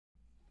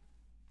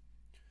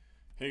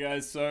Hey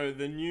guys, so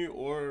the new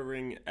Oura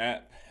Ring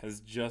app has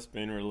just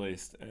been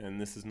released,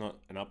 and this is not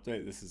an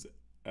update. This is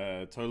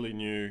a totally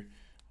new,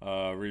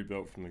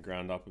 rebuilt from the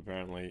ground up,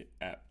 apparently,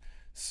 app.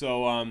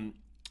 So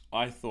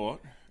I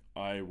thought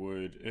I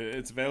would.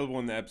 It's available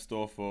in the App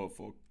Store for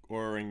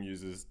Oura Ring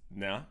users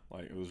now.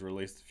 Like it was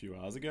released a few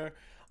hours ago.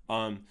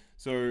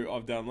 So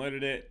I've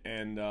downloaded it,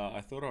 and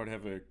I thought I'd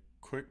have a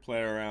quick play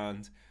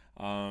around,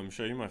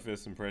 show you my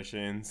first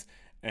impressions,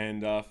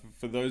 and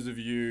for those of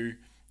you.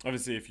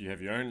 Obviously, if you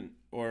have your own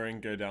Oura Ring,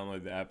 go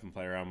download the app and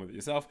play around with it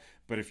yourself.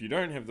 But if you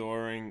don't have the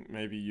Oura Ring,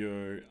 maybe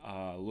you're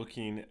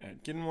looking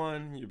at getting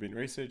one, you've been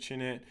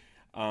researching it,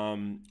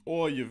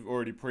 or you've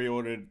already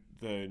pre-ordered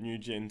the new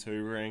Gen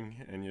 2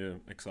 ring and you're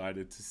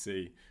excited to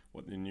see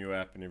what the new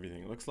app and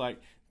everything looks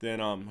like, then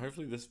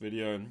hopefully this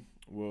video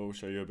will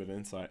show you a bit of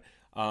insight.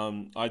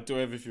 I do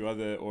have a few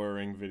other Oura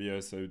Ring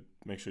videos, so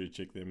make sure you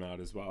check them out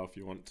as well if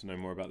you want to know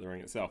more about the ring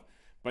itself.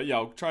 But yeah,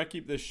 I'll try to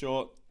keep this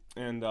short.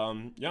 And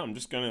yeah, I'm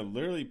just going to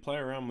literally play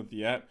around with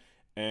the app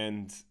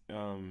and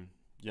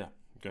yeah,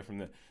 go from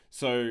there.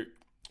 So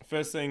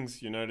first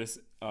things you notice,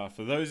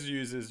 for those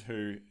users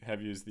who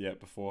have used the app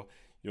before,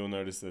 you'll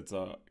notice that it's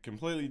a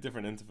completely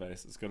different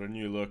interface. It's got a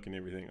new look and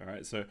everything. All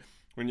right, so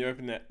when you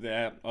open the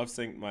app, I've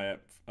synced my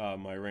app,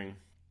 my ring.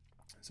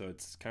 So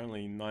it's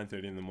currently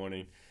 9:30 in the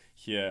morning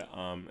here,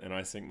 and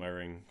I synced my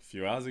ring a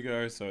few hours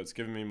ago. So it's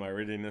given me my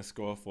readiness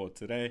score for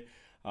today.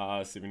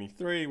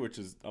 73, which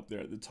is up there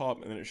at the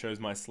top, and then it shows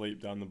my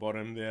sleep down the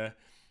bottom there,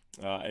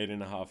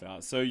 8.5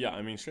 hours. So yeah,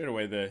 I mean, straight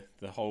away the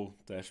whole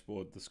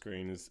dashboard, the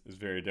screen is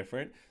very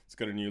different. It's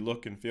got a new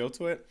look and feel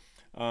to it.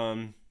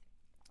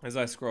 As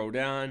I scroll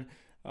down,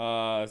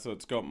 so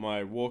it's got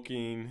my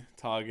walking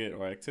target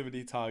or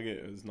activity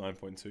target. It was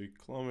 9.2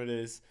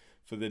 kilometers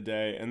for the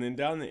day, and then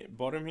down the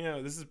bottom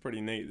here, this is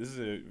pretty neat. This is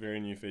a very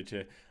new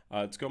feature.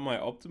 It's got my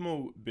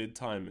optimal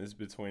bedtime is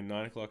between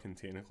 9 o'clock and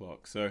 10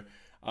 o'clock. So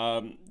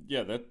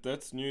yeah,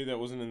 that's new. That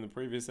wasn't in the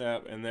previous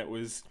app, and that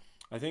was,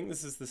 I think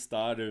this is the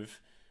start of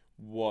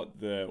what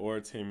the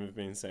Oura team have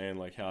been saying,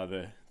 like how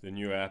the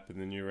new app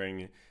and the new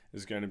ring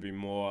is going to be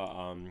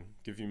more,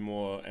 give you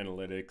more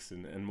analytics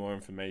and more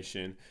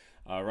information.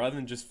 Rather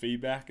than just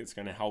feedback, it's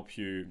going to help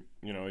you,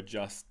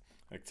 adjust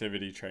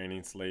activity,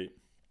 training, sleep,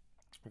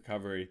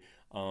 recovery,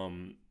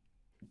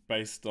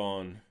 based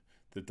on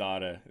the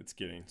data it's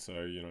getting. So,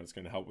 it's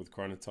going to help with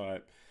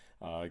chronotype,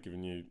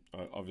 giving you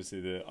obviously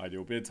the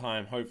ideal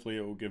bedtime. Hopefully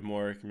it will give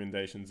more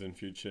recommendations in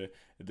future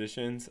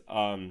editions.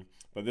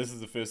 But this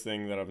is the first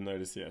thing that I've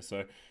noticed here.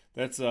 So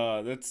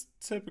that's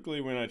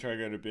typically when I try to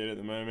go to bed at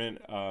the moment.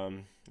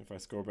 If I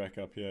scroll back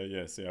up here,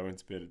 yeah, see I went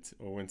to bed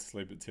went to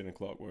sleep at 10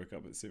 o'clock, woke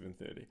up at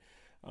 7:30.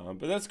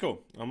 But that's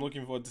cool. I'm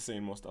looking forward to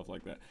seeing more stuff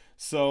like that.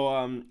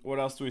 So what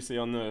else do we see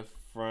on the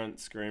front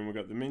screen? We've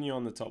got the menu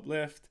on the top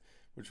left,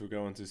 which we'll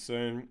go into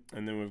soon,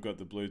 and then we've got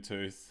the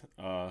Bluetooth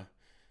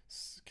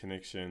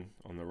connection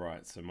on the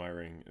right. So my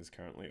ring is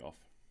currently off.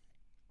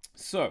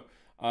 So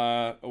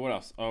what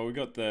else? Oh, we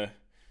got the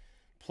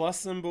plus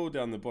symbol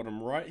down the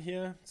bottom right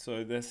here.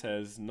 So this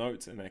has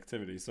notes and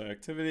activity. So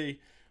activity,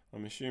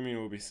 I'm assuming,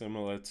 will be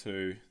similar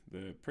to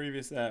the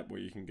previous app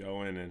where you can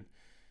go in and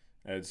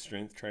add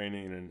strength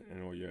training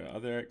and all your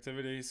other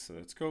activities. So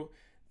that's cool.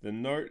 The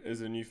note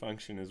is a new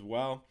function as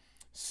well.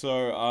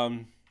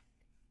 So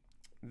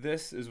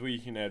this is where you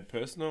can add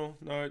personal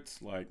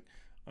notes, like,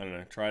 I don't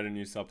know, tried a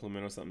new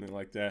supplement or something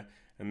like that.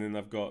 And then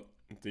they've got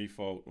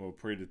default or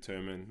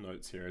predetermined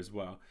notes here as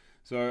well.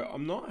 So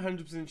I'm not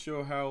 100%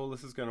 sure how all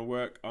this is going to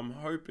work. I'm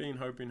hoping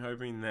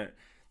that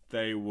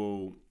they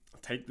will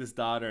take this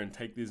data and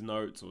take these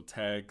notes or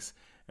tags,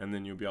 and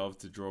then you'll be able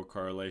to draw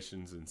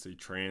correlations and see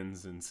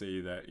trends and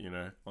see that,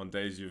 on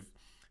days you've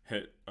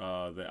hit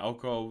the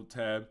alcohol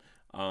tab,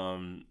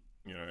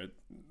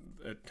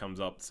 it comes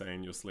up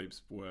saying your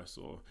sleep's worse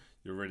or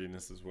your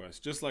readiness is worse.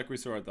 Just like we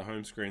saw at the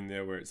home screen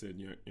there where it said,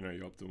 your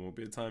optimal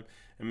bedtime.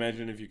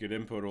 Imagine if you could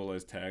input all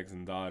those tags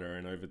and data,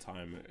 and over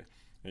time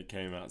it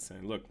came out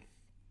saying, look,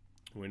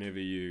 whenever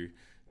you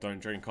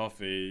don't drink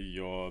coffee,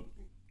 your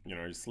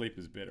sleep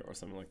is better or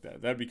something like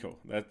that. That'd be cool.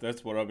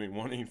 That's what I've been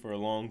wanting for a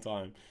long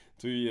time,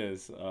 2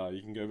 years.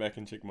 You can go back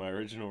and check my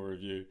original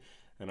review,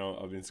 and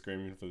I've been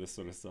screaming for this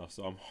sort of stuff.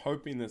 So I'm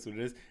hoping that's what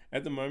it is.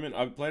 At the moment,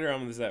 I've played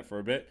around with this app for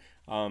a bit.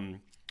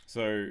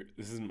 So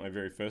this isn't my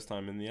very first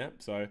time in the app.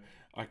 So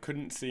I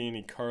couldn't see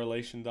any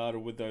correlation data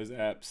with those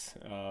apps,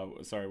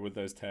 with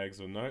those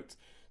tags or notes.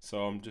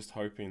 So I'm just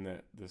hoping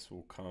that this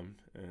will come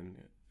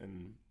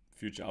in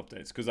future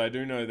updates. Because I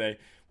do know they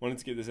wanted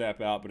to get this app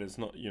out, but it's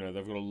not,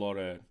 they've got a lot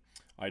of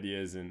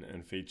ideas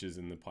and features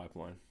in the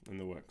pipeline, in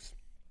the works.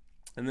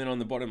 And then on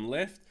the bottom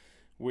left,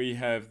 we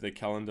have the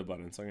calendar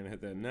button. So I'm going to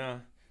hit that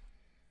now.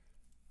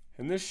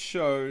 And this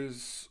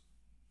shows,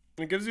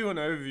 it gives you an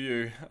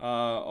overview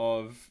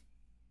of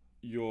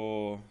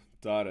your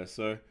data.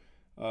 So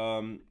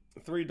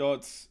 3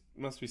 dots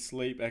must be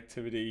sleep,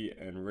 activity,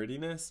 and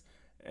readiness.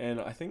 And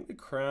I think the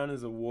crown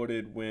is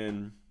awarded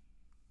when,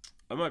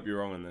 I might be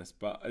wrong on this,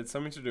 but it's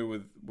something to do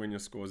with when your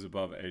score is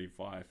above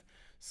 85.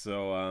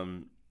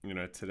 So,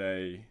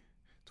 today,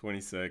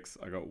 26,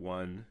 I got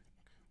 1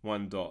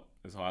 one dot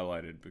is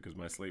highlighted because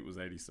my sleep was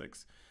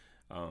 86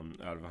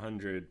 out of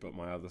 100, but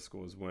my other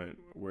scores weren't.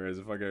 Whereas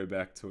if I go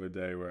back to a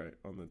day where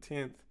on the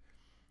 10th,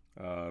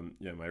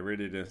 yeah, my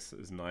readiness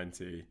is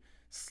 90,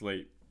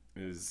 sleep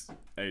is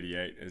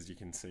 88, as you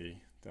can see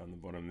down the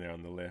bottom there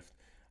on the left.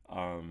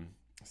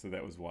 So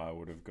that was why I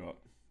would have got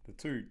the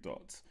 2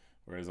 dots.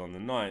 Whereas on the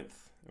 9th,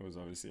 it was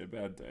obviously a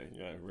bad day.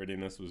 Yeah,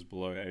 readiness was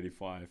below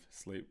 85,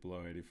 sleep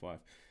below 85,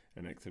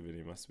 and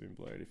activity must have been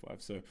below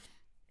 85. So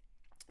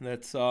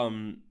that's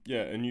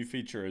yeah, a new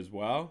feature as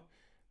well.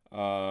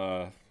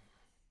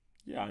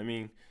 Yeah, I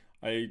mean,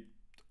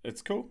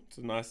 it's cool. It's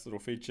a nice little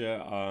feature.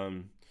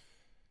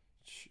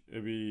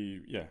 It'd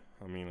be, yeah,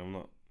 I mean, I'm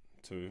not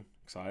too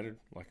excited.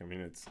 Like, I mean,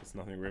 it's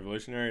nothing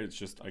revolutionary. It's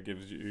just, I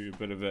gives you a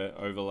bit of an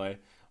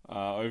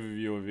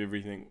overview of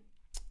everything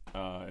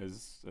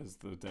as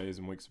the days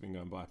and weeks have been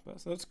going by.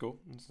 But so that's cool.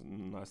 It's a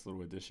nice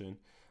little addition.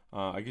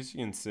 I guess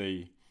you can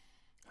see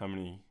how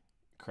many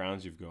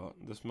crowns you've got.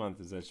 This month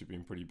has actually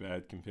been pretty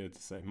bad compared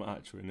to, say,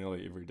 March, where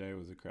nearly every day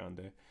was a crown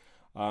day.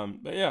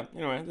 But yeah,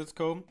 anyway, that's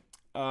cool.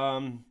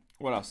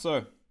 What else?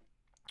 So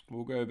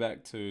we'll go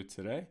back to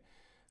today.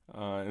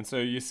 And so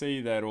you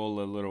see that all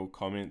the little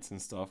comments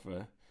and stuff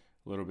are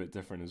a little bit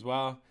different as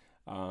well.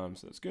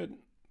 So it's good.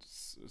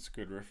 It's a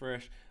good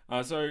refresh.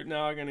 So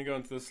now I'm going to go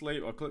into the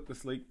sleep. I'll click the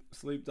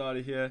sleep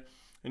data here,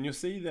 and you'll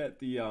see that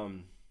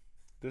the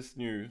this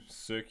new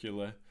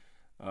circular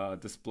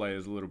display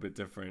is a little bit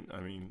different.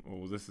 I mean,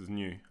 well, this is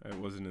new. It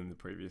wasn't in the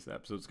previous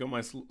app. So it's got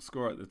my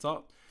score at the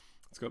top.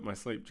 It's got my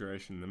sleep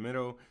duration in the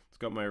middle. It's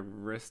got my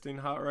resting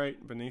heart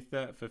rate beneath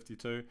that,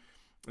 52.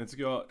 It's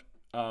got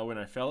when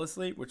I fell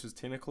asleep, which is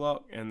 10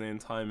 o'clock, and then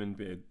time in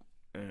bed.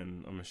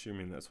 And I'm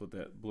assuming that's what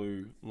that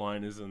blue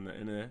line is in the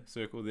inner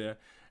circle there.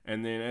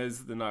 And then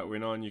as the night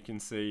went on, you can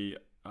see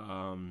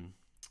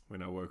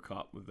when I woke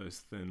up with those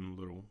thin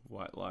little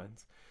white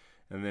lines.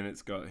 And then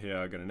it's got here,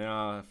 I got an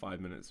hour,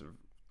 5 minutes of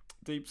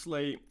deep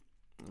sleep,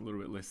 a little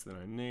bit less than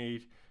I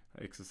need.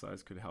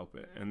 Exercise could help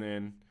it. And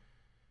then,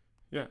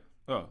 yeah.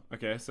 Oh,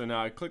 okay. So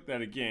now I click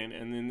that again,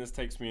 and then this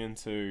takes me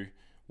into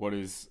what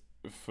is,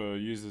 for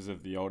users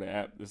of the older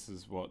app, this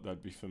is what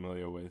they'd be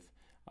familiar with.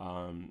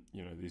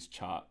 You know, these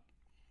chart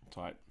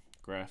type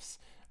graphs.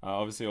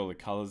 Obviously all the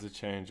colors have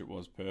changed. It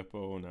was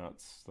purple, now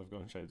they've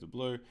gone shades of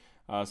blue.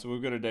 So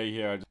we've got a day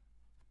here.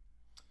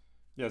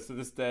 Yeah, so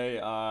this day,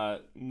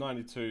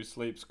 92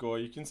 sleep score.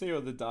 You can see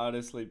all the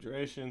data, sleep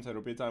duration,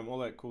 total bedtime, all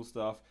that cool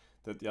stuff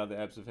that the other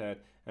apps have had.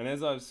 And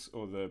as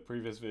or the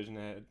previous version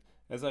had,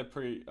 as I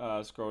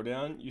scroll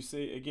down, you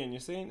see, again, you're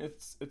seeing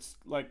it's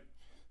like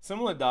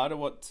similar data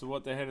to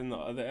what they had in the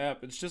other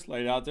app. It's just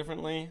laid out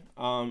differently.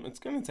 It's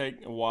going to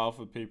take a while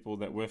for people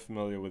that were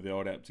familiar with the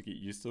old app to get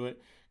used to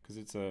it, because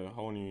it's a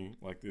whole new,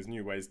 like, there's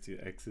new ways to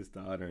access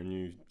data and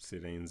new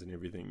settings and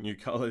everything, new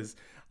colors.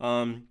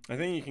 I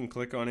think you can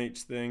click on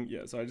each thing.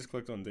 Yeah, so I just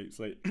clicked on deep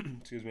sleep.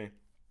 Excuse me.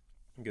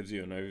 It gives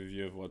you an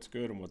overview of what's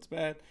good and what's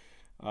bad.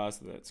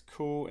 So that's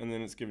cool. And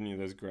then it's giving you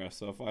those graphs.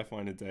 So if I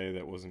find a day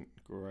that wasn't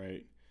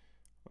great,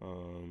 here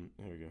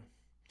we go.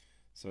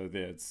 So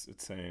there it's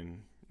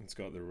saying it's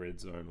got the red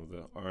zone or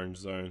the orange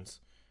zones.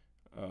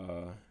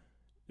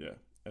 Yeah,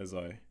 as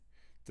I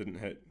didn't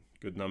hit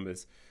good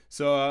numbers.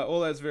 So all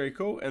that's very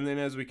cool. And then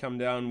as we come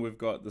down, we've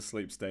got the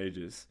sleep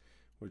stages,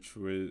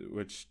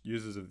 which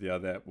users of the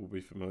other app will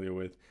be familiar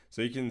with.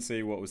 So you can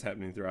see what was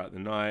happening throughout the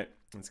night.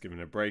 It's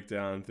given a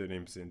breakdown: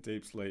 13%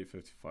 deep sleep,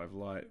 55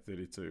 light,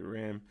 32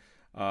 REM.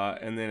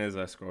 And then as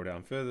I scroll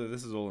down further,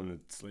 this is all in the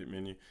sleep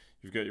menu.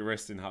 You've got your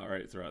resting heart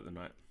rate throughout the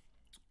night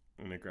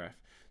in a graph.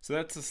 So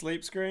that's the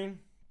sleep screen.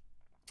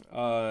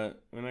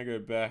 When I go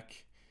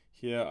back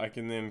here, I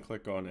can then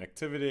click on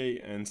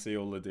activity and see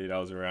all the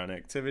details around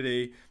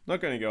activity. I'm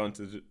not going to go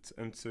into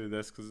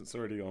this because it's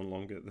already gone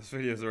longer. This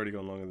video's already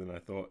gone longer than I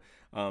thought.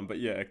 But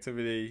yeah,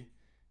 activity,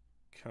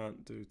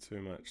 can't do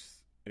too much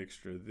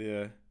extra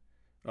there.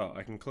 Oh,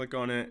 I can click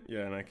on it,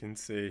 yeah, and I can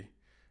see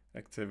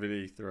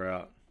activity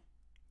throughout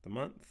the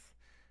month.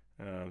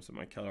 So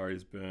my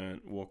calories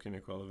burnt, walking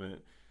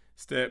equivalent,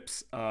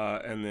 steps,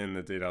 and then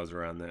the details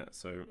around that.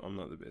 So I'm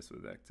not the best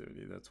with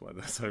activity. That's why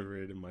that's so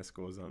red and my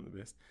scores aren't the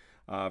best.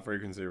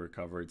 Frequency,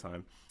 recovery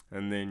time.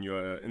 And then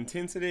your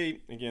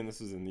intensity, again,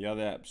 this is in the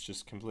other apps,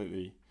 just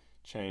completely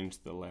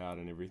changed the layout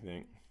and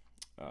everything.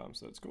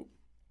 So that's cool.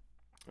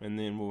 And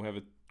then we'll have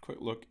a quick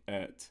look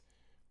at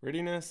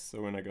readiness.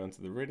 So when I go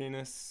into the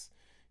readiness,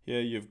 here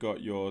you've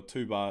got your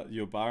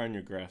your bar and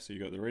your graph. So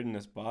you've got the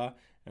readiness bar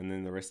and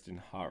then the resting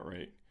heart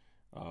rate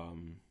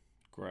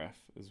graph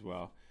as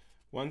well.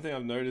 One thing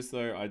I've noticed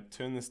though, I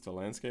turned this to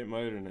landscape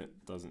mode and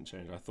it doesn't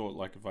change. I thought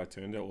like if I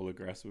turned it, all the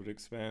graphs would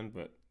expand,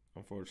 but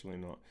unfortunately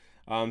not.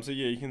 So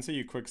yeah, you can see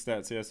your quick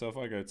stats here. So if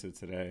I go to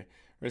today,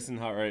 resting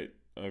heart rate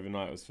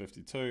overnight was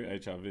 52,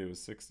 HRV was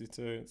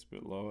 62, it's a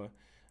bit lower.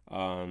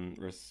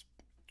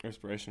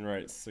 Respiration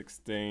rate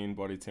 16,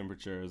 body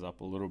temperature is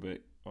up a little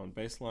bit on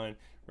baseline.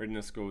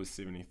 Readiness score was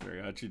 73.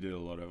 I actually did a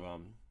lot of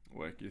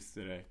work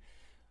yesterday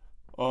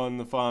on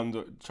the farm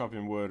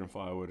chopping wood and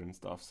firewood and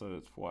stuff, so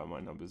that's why my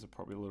numbers are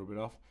probably a little bit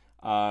off.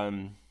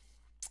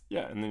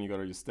 yeah, and then you got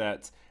all your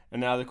stats.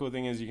 And now the cool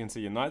thing is you can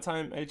see your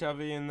nighttime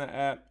HRV in the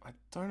app. I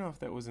don't know if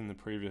that was in the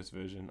previous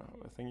version.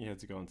 I think you had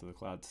to go into the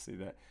cloud to see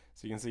that.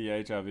 So you can see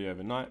your HRV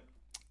overnight,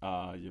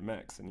 your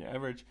max and your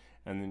average,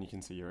 and then you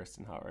can see your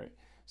resting heart rate.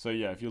 So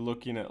yeah, if you're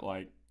looking at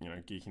like,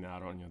 geeking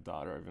out on your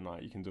data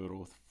overnight, you can do it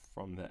all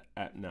from the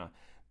app now.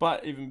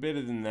 But even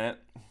better than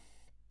that,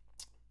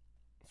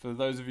 for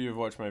those of you who've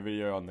watched my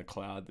video on the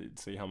cloud, you'd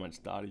see how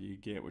much data you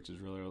get, which is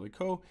really, really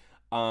cool.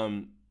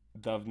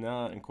 They've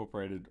now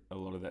incorporated a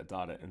lot of that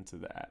data into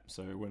the app.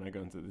 So when I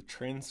go into the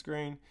trend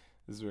screen,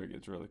 this is where it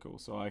gets really cool.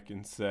 So I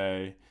can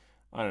say,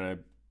 I don't know,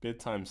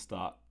 bedtime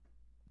start.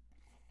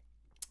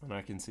 And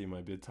I can see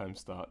my bedtime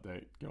start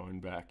date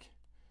going back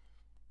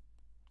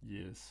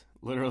years,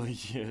 literally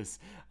years.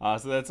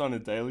 So that's on a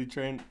daily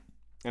trend.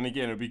 And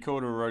again, it'd be cool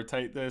to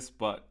rotate this,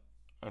 but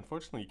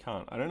unfortunately you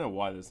can't. I don't know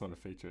why that's not a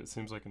feature. It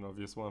seems like an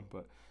obvious one,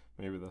 but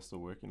maybe they're still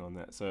working on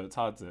that. So it's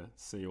hard to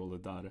see all the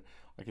data.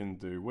 I can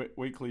do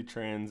weekly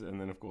trends and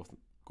then of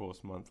course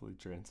monthly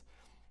trends.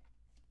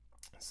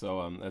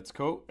 So that's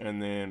cool.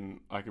 And then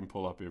I can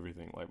pull up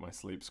everything like my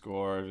sleep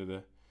score over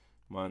the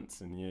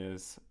months and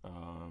years.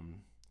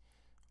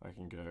 I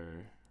can go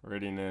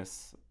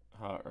readiness,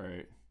 heart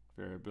rate,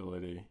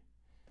 variability.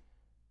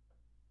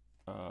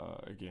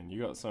 Again,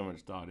 you got so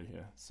much data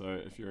here. So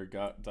if you're a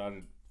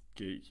data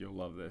geek, you'll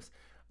love this.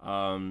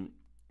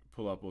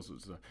 Pull up all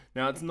sorts of stuff.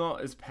 Now it's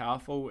not as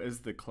powerful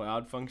as the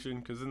cloud function,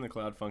 because in the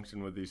cloud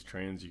function with these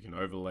trends, you can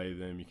overlay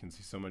them, you can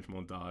see so much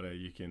more data,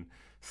 you can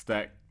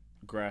stack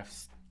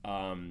graphs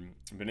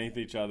beneath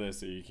each other,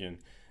 so you can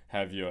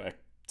have your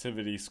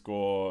activity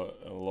score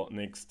a lot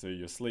next to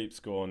your sleep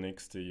score,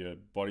 next to your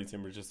body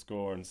temperature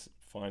score, and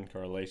find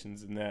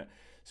correlations in that.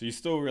 So you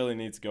still really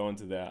need to go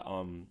into that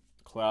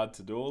cloud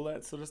to do all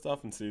that sort of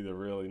stuff and see the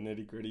really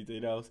nitty-gritty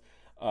details.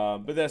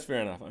 But that's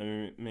fair enough.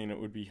 I mean, it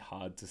would be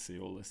hard to see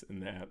all this in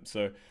the app.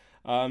 So,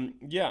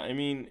 yeah, I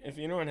mean, if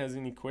anyone has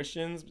any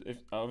questions,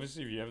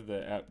 obviously if you have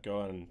the app,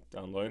 go out and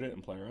download it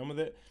and play around with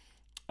it.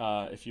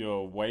 If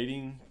you're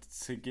waiting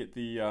to get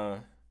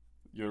the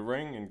your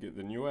ring and get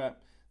the new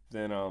app,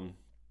 then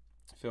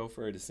feel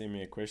free to send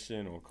me a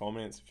question or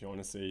comments if you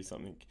want to see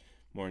something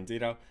more in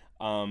detail.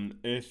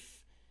 If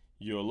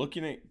you're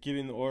looking at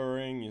getting the Oura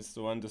ring, you're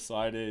still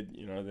undecided,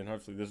 then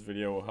hopefully this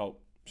video will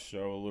help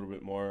show a little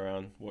bit more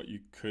around what you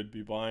could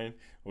be buying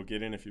or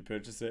getting if you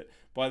purchase it.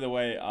 By the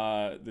way,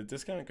 the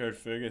discount code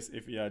Fergus,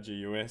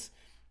 FERGUS,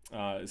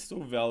 is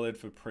still valid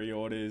for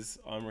pre-orders.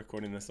 I'm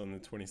recording this on the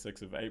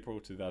 26th of April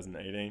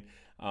 2018.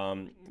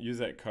 Use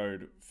that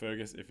code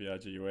Fergus,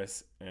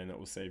 FERGUS, and it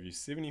will save you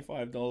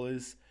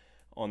 $75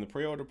 on the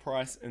pre-order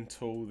price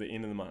until the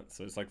end of the month.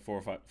 So it's like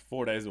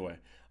 4 days away.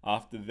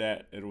 After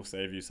that, it'll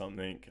save you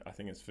something. I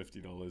think it's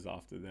 $50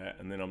 after that.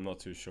 And then I'm not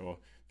too sure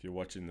if you're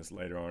watching this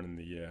later on in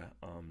the year.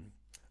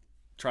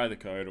 Try the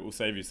code. It will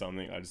save you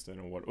something. I just don't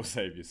know what it will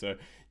save you. So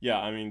yeah,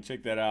 I mean,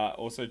 check that out.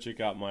 Also check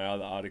out my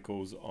other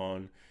articles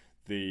on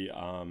the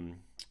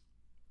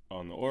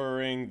Oura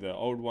ring, the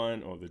old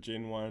one or the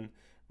Gen 1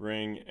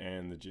 ring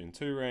and the Gen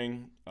 2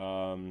 ring.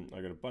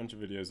 I got a bunch of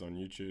videos on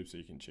YouTube, so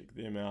you can check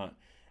them out.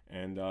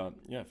 And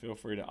yeah, feel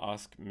free to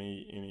ask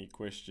me any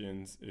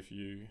questions if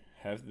you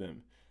have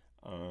them.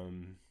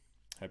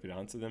 Happy to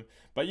answer them.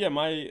 But yeah,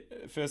 my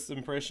first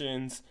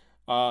impressions,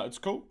 it's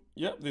cool.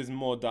 Yep, there's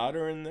more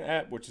data in the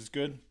app, which is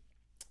good.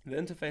 The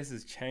interface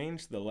has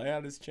changed, the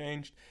layout has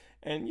changed,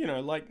 and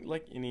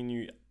like any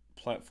new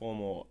platform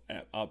or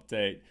app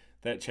update,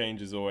 that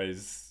change is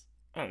always,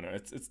 I don't know,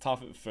 it's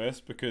tough at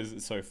first because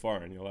it's so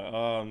foreign. You're like,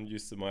 oh, I'm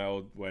used to my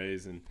old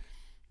ways, and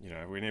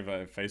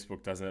whenever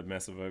Facebook does a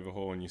massive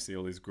overhaul and you see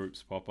all these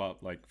groups pop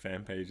up, like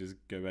fan pages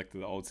go back to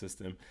the old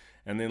system,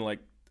 and then like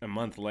a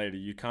month later,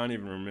 you can't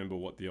even remember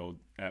what the old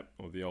app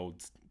or the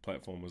old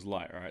platform was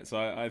like, right? So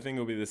I think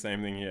it'll be the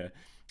same thing here.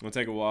 It'll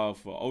take a while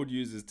for old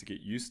users to get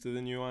used to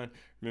the new one.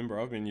 Remember,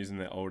 I've been using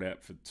that old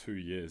app for 2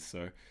 years,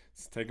 so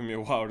it's taken me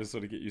a while to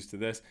sort of get used to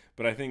this.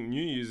 But I think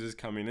new users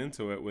coming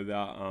into it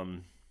without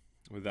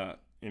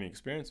any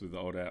experience with the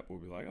old app will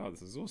be like, oh,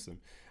 this is awesome.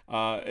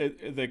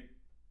 The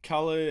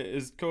color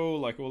is cool,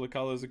 like all the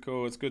colors are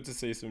cool. It's good to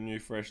see some new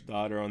fresh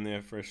data on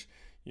there, fresh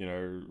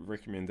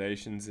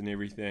recommendations and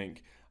everything.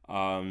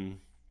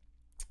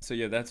 So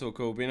yeah, that's all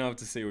cool. Being able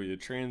to see all your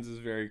trends is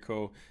very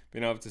cool.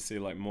 Being able to see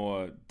like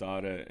more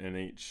data in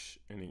each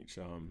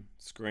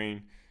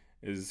screen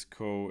is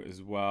cool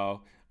as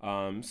well.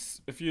 A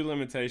few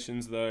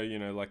limitations though,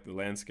 like the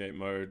landscape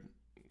mode.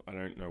 I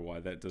don't know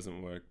why that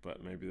doesn't work,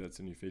 but maybe that's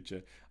a new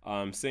feature.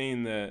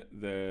 Seeing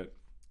the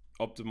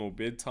optimal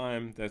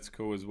bedtime, that's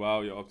cool as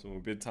well, your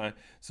optimal bedtime.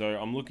 So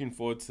I'm looking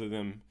forward to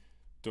them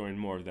doing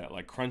more of that,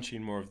 like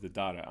crunching more of the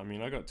data. I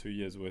mean, I got 2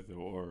 years worth of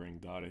Oura ring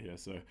data here,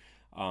 so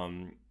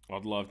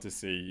I'd love to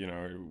see,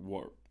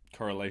 what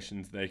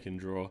correlations they can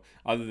draw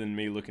other than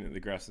me looking at the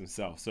graphs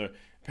themselves. So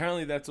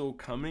apparently that's all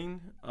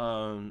coming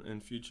in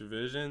future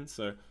versions.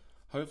 So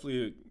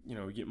hopefully,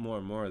 we get more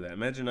and more of that.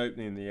 Imagine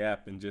opening the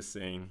app and just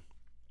seeing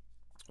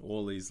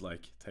all these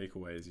like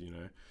takeaways,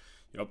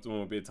 your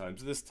optimal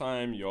bedtime's this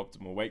time, your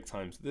optimal wake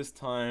time's this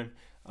time,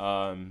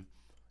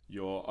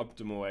 your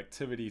optimal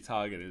activity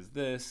target is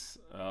this.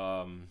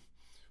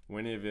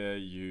 Whenever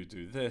you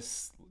do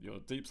this, your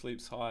deep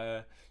sleep's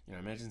higher. You know,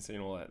 imagine seeing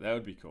all that. That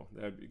would be cool.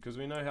 Because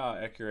we know how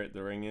accurate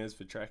the ring is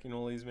for tracking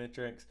all these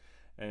metrics.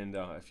 And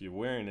if you're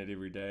wearing it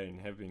every day and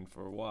have been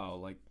for a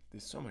while, like,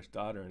 there's so much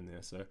data in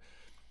there. So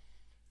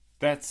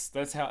that's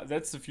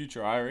the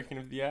future, I reckon,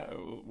 of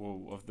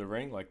the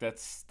ring. Like,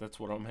 that's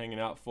what I'm hanging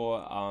out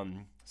for.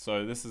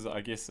 So this is,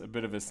 I guess, a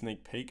bit of a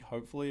sneak peek,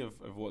 hopefully,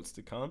 of what's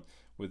to come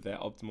with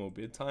that optimal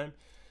bedtime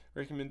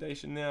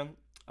recommendation now.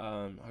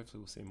 Hopefully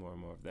we'll see more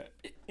and more of that.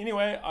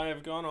 Anyway, I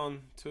have gone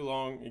on too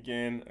long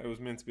again. It was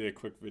meant to be a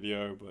quick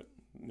video, but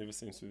never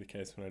seems to be the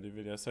case when I do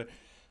videos. So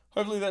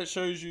hopefully that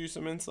shows you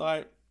some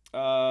insight.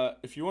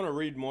 If you want to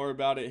read more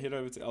about it, head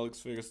over to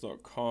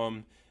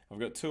alexfergus.com. I've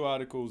got 2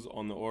 articles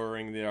on the Oura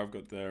Ring there. I've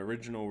got the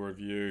original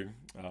review,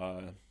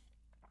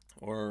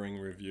 Oura Ring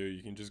review.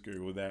 You can just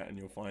Google that and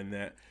you'll find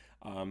that.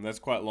 That's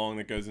quite long.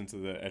 That goes into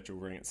the actual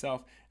ring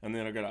itself. And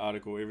then I've got an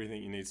article,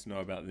 everything you need to know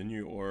about the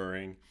new Oura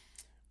Ring,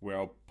 where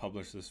I'll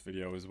publish this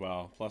video as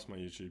well. Plus my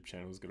YouTube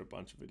channel's got a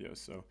bunch of videos.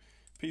 So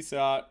peace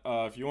out.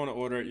 If you want to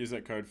order it, use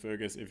that code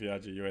Fergus,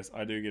 FERGUS.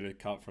 I do get a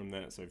cut from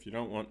that. So if you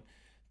don't want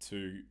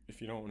to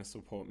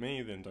support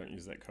me, then don't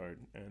use that code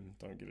and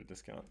don't get a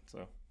discount.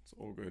 So it's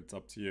all good. It's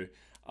up to you.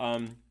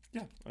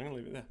 Yeah, I'm gonna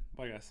leave it there.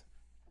 Bye, guys.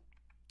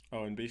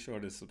 Oh, and be sure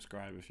to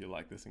subscribe if you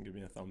like this and give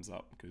me a thumbs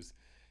up, because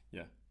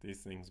yeah, these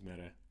things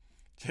matter.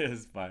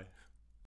 Cheers. Bye.